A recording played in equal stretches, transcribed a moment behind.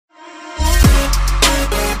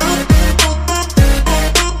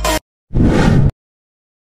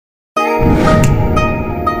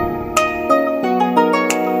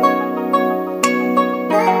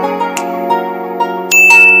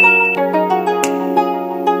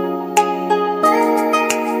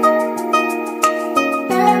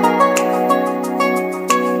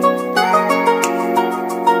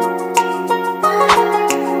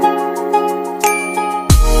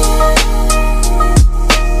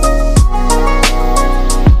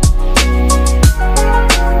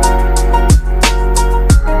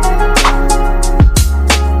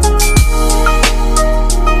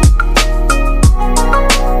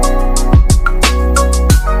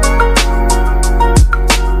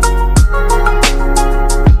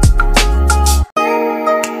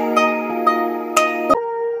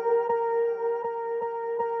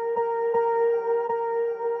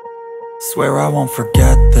Swear I won't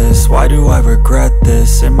forget this, why do I regret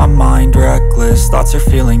this? In my mind reckless, thoughts are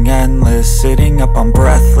feeling endless. Sitting up, I'm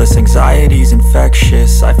breathless, anxiety's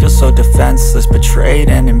infectious. I feel so defenseless, betrayed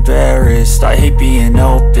and embarrassed. I hate being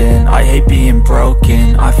open, I hate being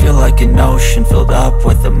broken. I feel like an ocean filled up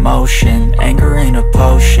with emotion. Anger ain't a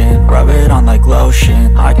potion, rub it on like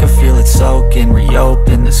lotion. I can feel it soaking,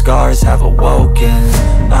 reopen, the scars have awoken.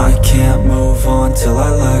 I can't move on till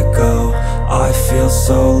I let go. I feel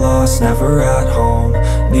so lost, never at home.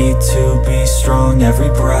 Need to be strong, every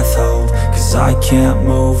breath hold. Cause I can't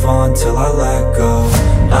move on till I let go.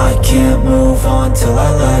 I can't move on till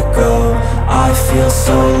I let go. I feel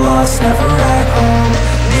so lost, never at home.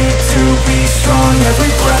 Need to be strong,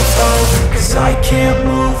 every breath hold. Cause I can't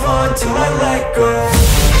move on till I let go.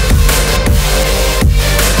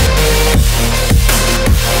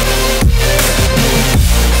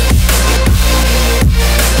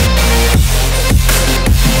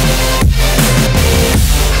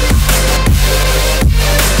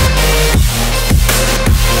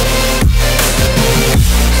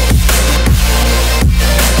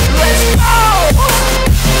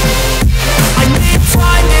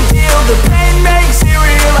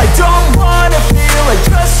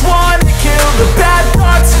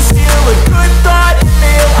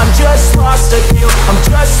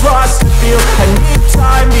 I need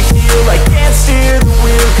time to heal, I can't steer the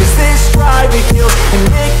wheel. Cause this driving hill, and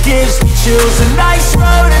it gives me chills. A nice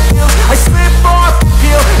road it feels, I slip off the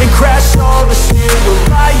peel and crash all the steel.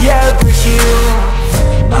 Will I ever heal?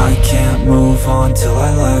 I can't move on till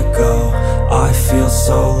I let go. I feel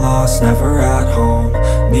so lost, never at home.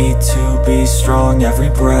 Need to be strong, every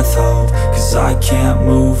breath hold. Cause I can't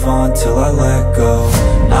move on till I let go.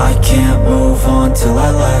 I can't move on till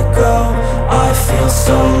I let go. I feel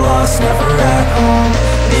so lost, never at home.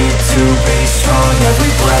 Need to be strong,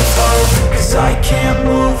 every breath hold. Cause I can't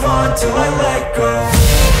move on till I let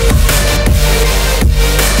go.